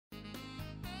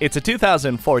It's a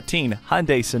 2014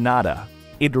 Hyundai Sonata.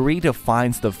 It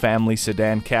redefines the family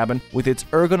sedan cabin with its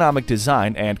ergonomic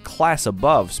design and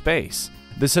class-above space.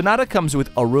 The Sonata comes with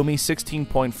a roomy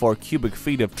 16.4 cubic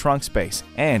feet of trunk space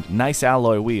and nice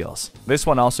alloy wheels. This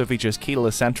one also features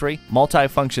keyless entry,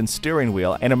 multi-function steering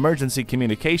wheel, an emergency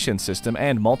communication system,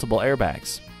 and multiple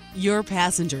airbags. Your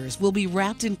passengers will be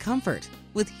wrapped in comfort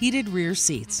with heated rear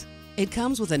seats. It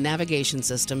comes with a navigation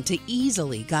system to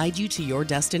easily guide you to your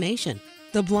destination.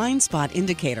 The blind spot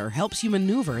indicator helps you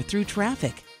maneuver through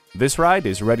traffic. This ride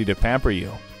is ready to pamper you.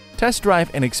 Test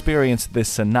drive and experience this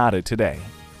Sonata today.